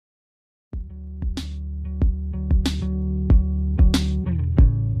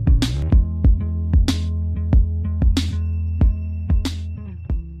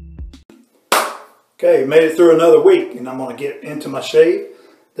Okay, made it through another week and I'm going to get into my shave.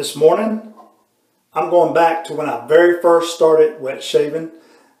 This morning, I'm going back to when I very first started wet shaving.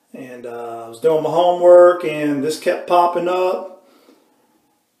 And I was doing my homework and this kept popping up.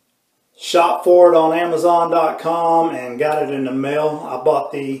 Shop for it on Amazon.com and got it in the mail. I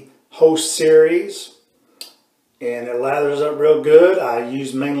bought the Host series and it lathers up real good. I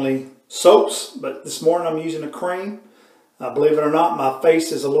use mainly soaps, but this morning I'm using a cream. Believe it or not, my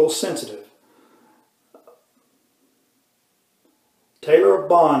face is a little sensitive. Taylor of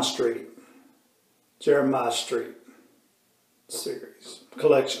Bond Street, Jeremiah Street series,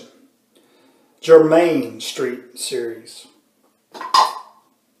 collection. Jermyn Street series.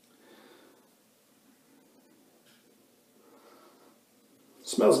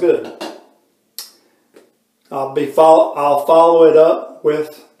 Smells good. I'll follow it up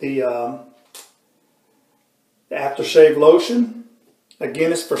with the aftershave lotion.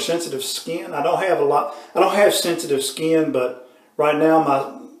 Again, it's for sensitive skin. I don't have sensitive skin, but right now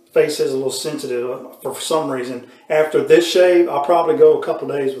my face is a little sensitive for some reason. After this shave, I'll probably go a couple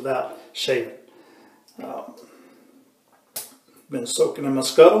days without shaving. Been soaking in my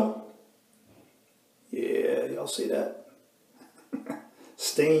scuttle. Yeah, y'all see that?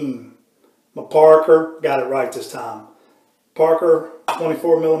 Steam. My Parker, got it right this time. Parker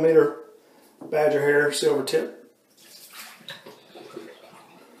 24mm badger hair silver tip.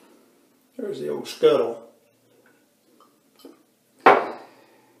 There's the old scuttle.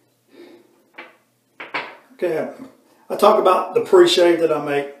 Okay, I talk about the pre-shave that I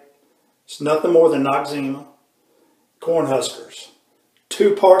make. It's nothing more than Noxzema corn huskers.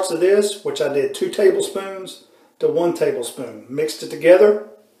 2 parts of this, which I did 2 tablespoons to 1 tablespoon. Mixed it together.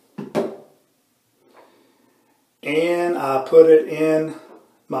 And I put it in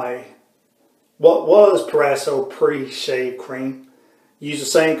my, what was Parasso pre-shave cream. Use the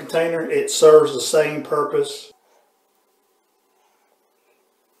same container. It serves the same purpose.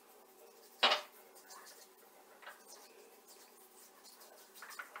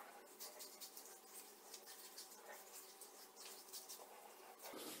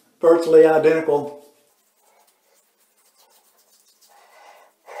 Virtually identical.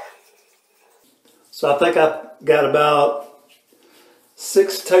 So I think I got about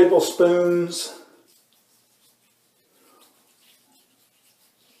 6 tablespoons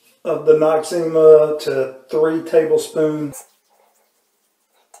of the Noxzema to 3 tablespoons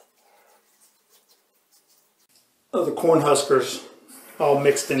of the corn huskers all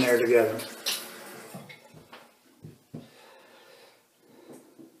mixed in there together.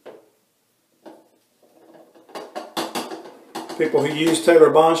 People who use Taylor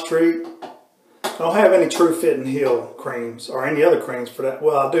Bond Street, I don't have any True Fit and Heal creams or any other creams for that.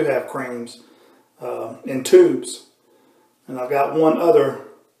 Well, I do have creams in tubes, and I've got one other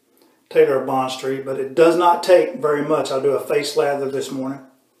Taylor Bond Street, but it does not take very much. I'll do a face lather this morning.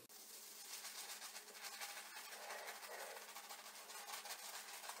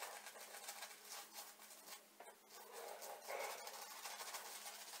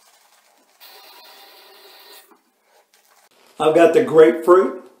 I've got the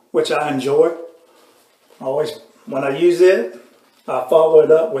grapefruit, which I enjoy. Always, when I use it, I follow it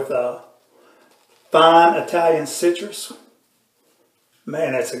up with a fine Italian citrus.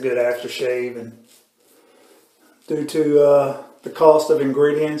 Man, that's a good aftershave, and due to the cost of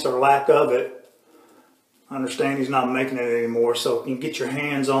ingredients or lack of it, I understand he's not making it anymore, so if you can get your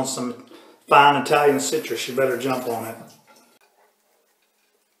hands on some fine Italian citrus, you better jump on it.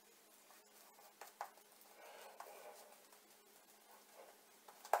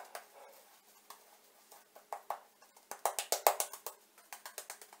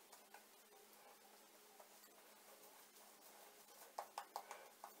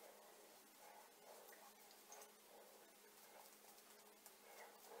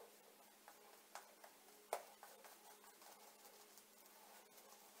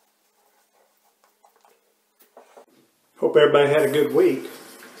 Hope everybody had a good week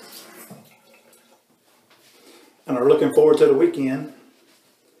and are looking forward to the weekend.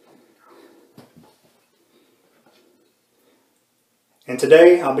 And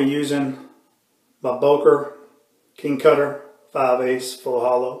today I'll be using my Boker King Cutter 5/8 full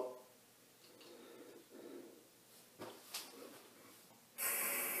hollow.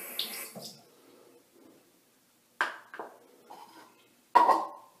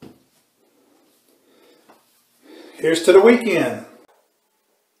 Here's to the weekend.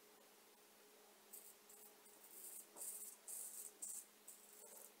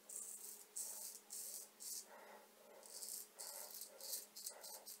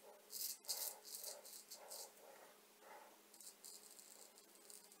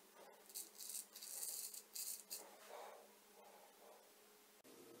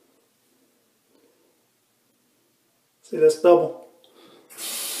 See, that's double.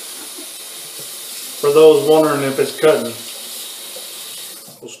 For those wondering if it's cutting,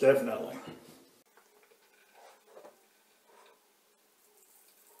 most definitely.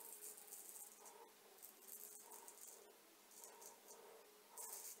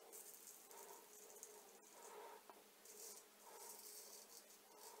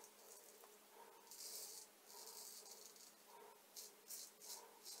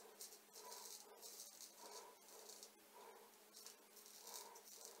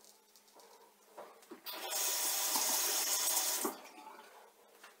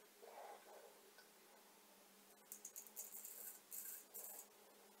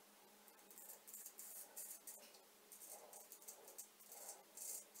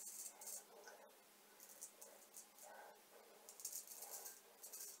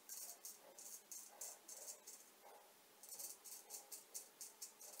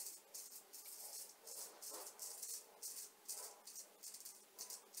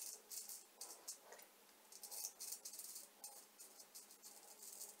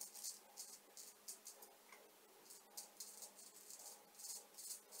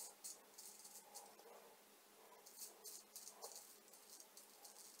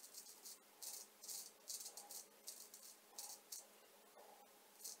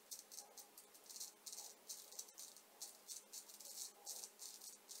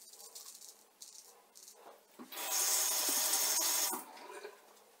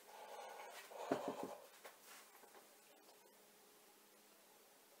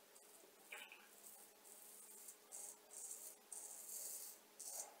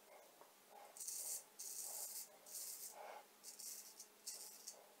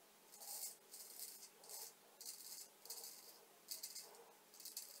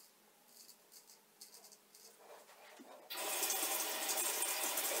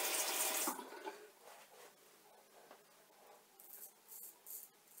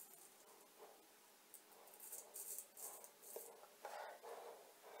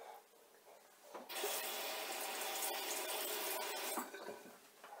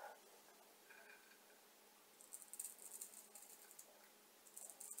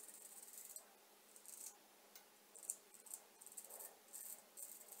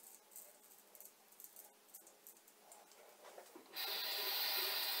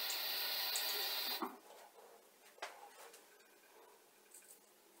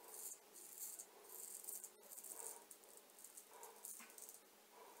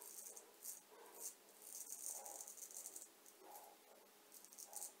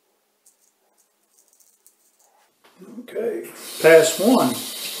 Okay, pass one.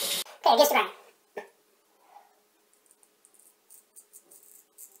 Okay, just right.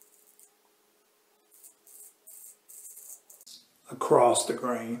 Across the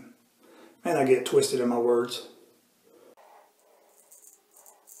grain. Man, I get twisted in my words.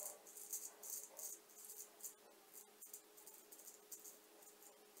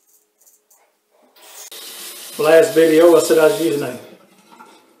 Last video I said I was using a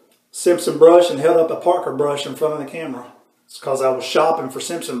Simpson brush and held up a Parker brush in front of the camera. It's because I was shopping for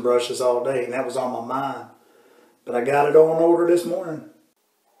Simpson brushes all day and that was on my mind. But I got it on order this morning.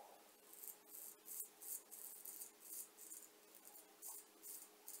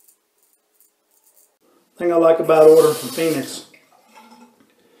 Thing I like about ordering from Phoenix,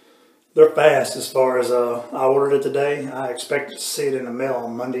 they're fast as far as I ordered it today. I expect to see it in the mail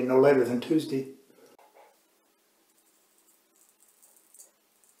on Monday, no later than Tuesday.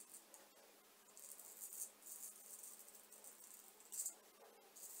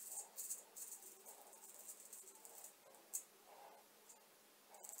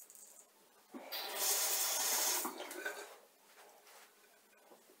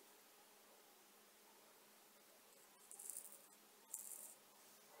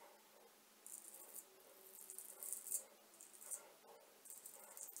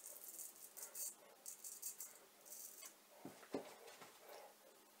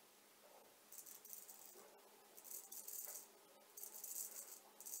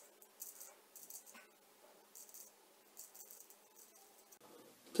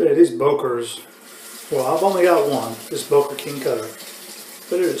 Tell you, these Bokers, well, I've only got one, this Boker King Cutter,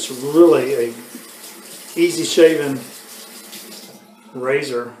 but it's really a easy shaving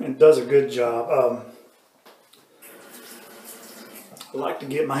razor and does a good job. I like to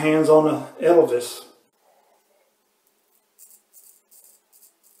get my hands on the Elvis.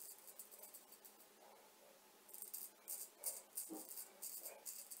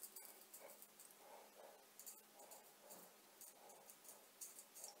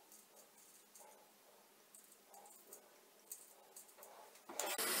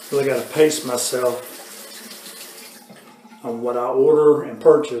 Really got to pace myself. on what I order and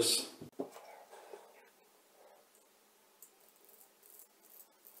purchase.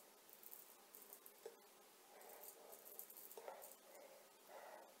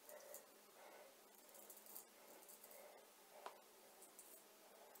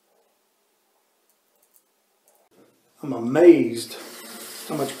 I'm amazed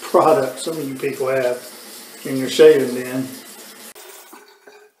how much product some of you people have in your shaving bin.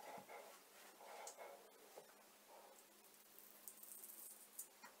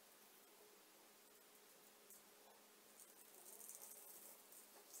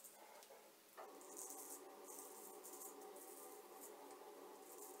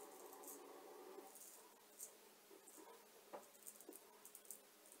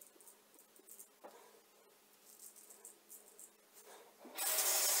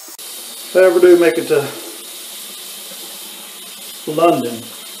 If I ever do make it to London,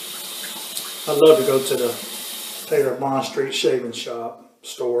 I'd love to go to the Taylor Bond Street Shaving Shop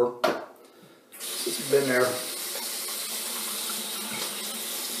store. It's been there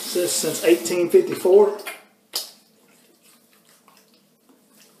since 1854.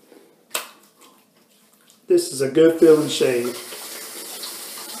 This is a good feeling shave.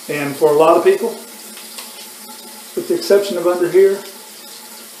 And for a lot of people, with the exception of under here,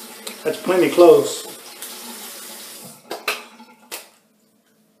 that's plenty close.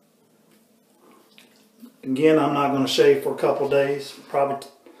 Again, I'm not going to shave for a couple days, probably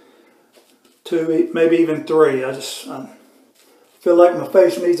 2, maybe even 3. I feel like my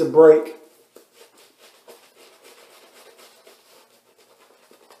face needs a break.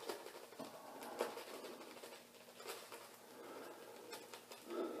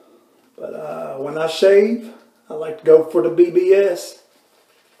 But when I shave, I like to go for the BBS.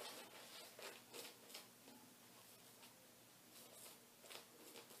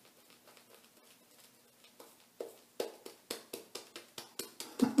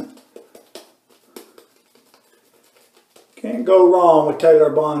 Can't go wrong with Taylor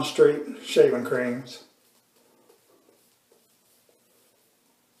Bond Street shaving creams.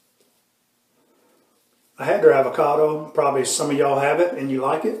 I had their avocado. Probably some of y'all have it and you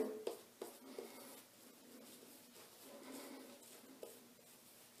like it.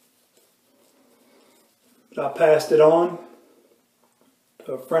 But I passed it on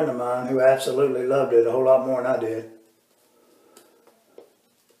to a friend of mine who absolutely loved it a whole lot more than I did.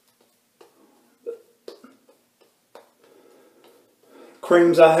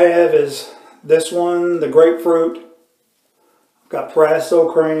 Creams I have is this one, the grapefruit. I've got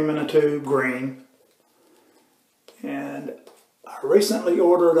Praso cream in a tube, green. And I recently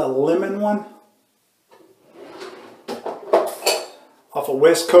ordered a lemon one off of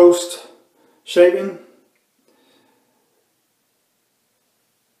West Coast Shaving.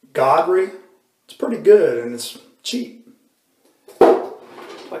 Godry. It's pretty good and it's cheap.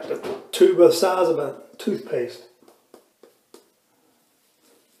 Like the tube the size of a toothpaste.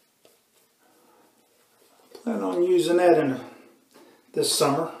 Plan on using that this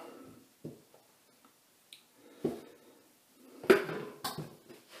summer.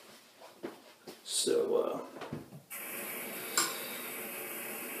 So,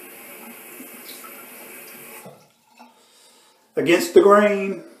 against the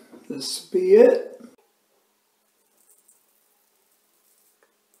grain, this be it.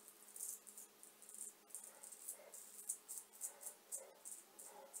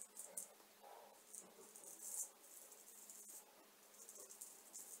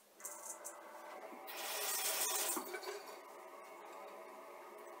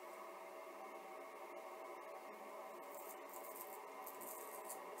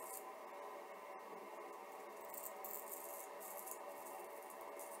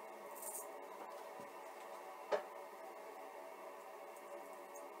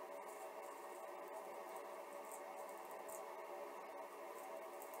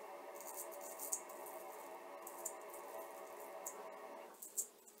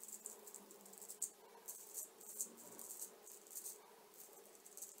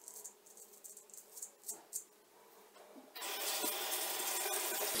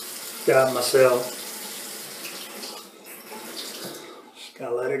 Got myself. Just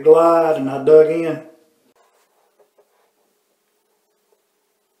gotta let it glide, and I dug in.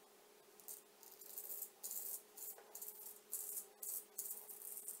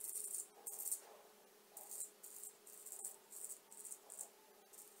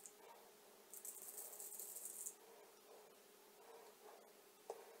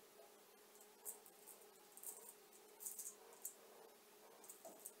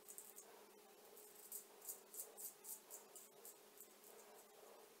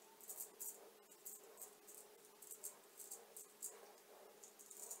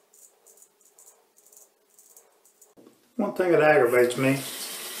 One thing that aggravates me,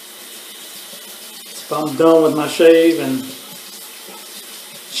 if I'm done with my shave and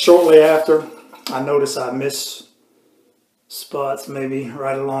shortly after I notice I miss spots maybe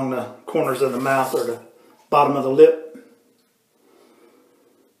right along the corners of the mouth or the bottom of the lip.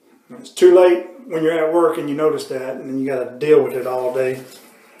 It's too late when you're at work and you notice that, and then you got to deal with it all day.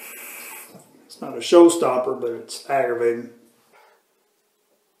 It's not a showstopper, but it's aggravating.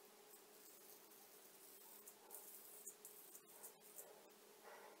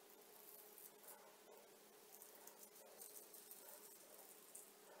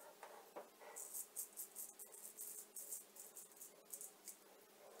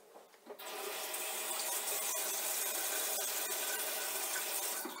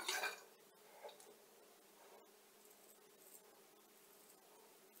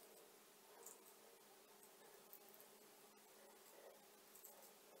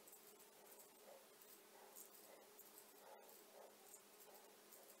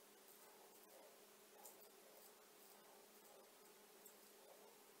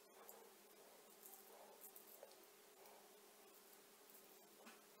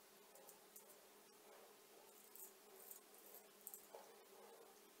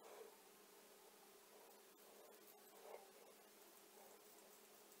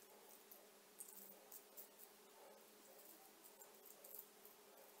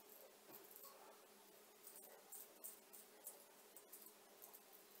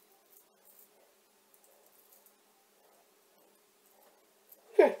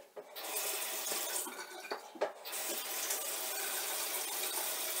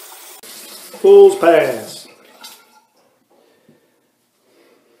 Fool's pass.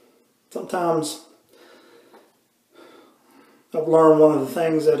 Sometimes I've learned one of the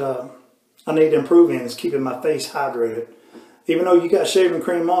things that I need to improve in is keeping my face hydrated. Even though you got shaving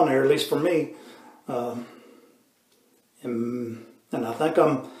cream on there, at least for me, and I think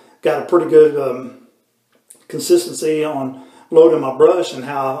I'm got a pretty good consistency on loading my brush and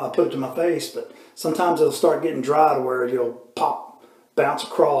how I put it to my face, but sometimes it'll start getting dry to where it'll pop, bounce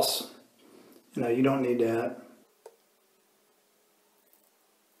across. You know, you don't need that.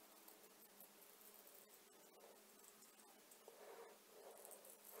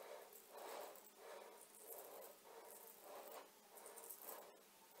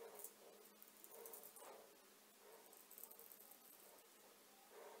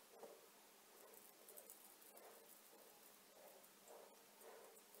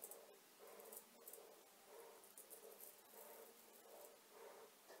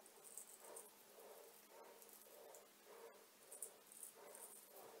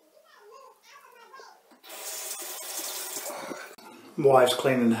 My wife's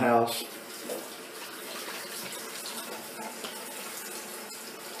cleaning the house.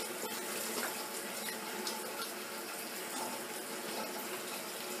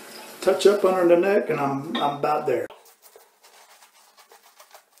 Touch up under the neck and I'm about there.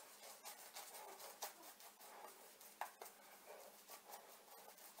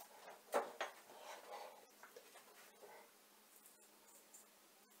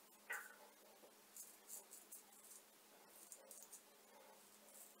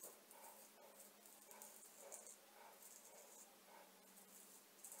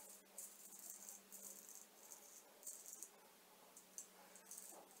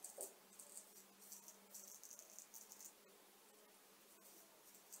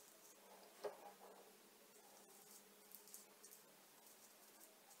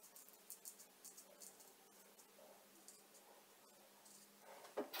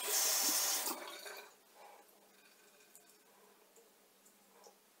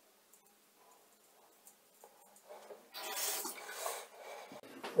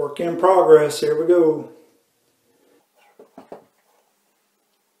 Work in progress, here we go.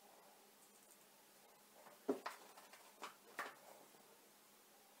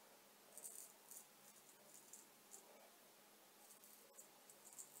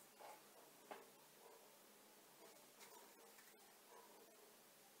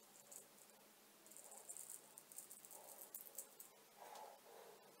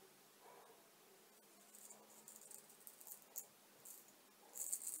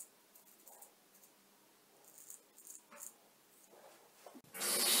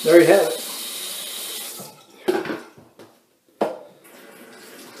 There you have it.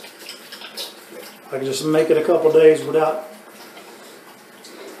 I can just make it a couple days without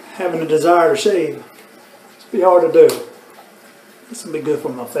having a desire to shave. It's be hard to do. This will be good for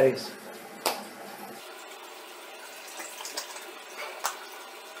my face.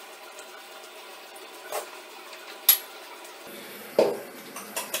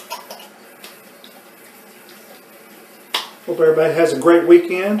 Hope everybody has a great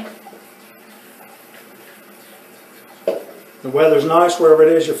weekend. The weather's nice wherever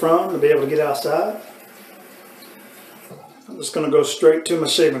it is you're from to be able to get outside. I'm just going to go straight to my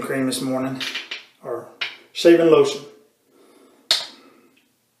shaving cream this morning, or shaving lotion.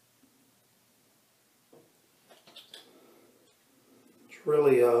 It's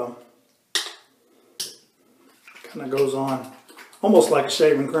really kind of goes on almost like a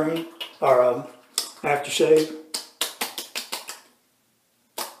shaving cream or aftershave.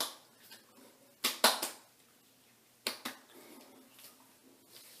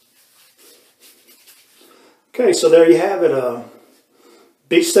 Okay, so there you have it.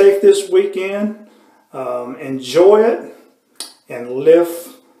 Be safe this weekend. Enjoy it and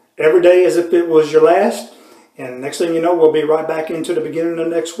live every day as if it was your last. And next thing you know, we'll be right back into the beginning of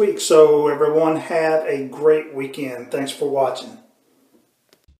next week. So everyone have a great weekend. Thanks for watching.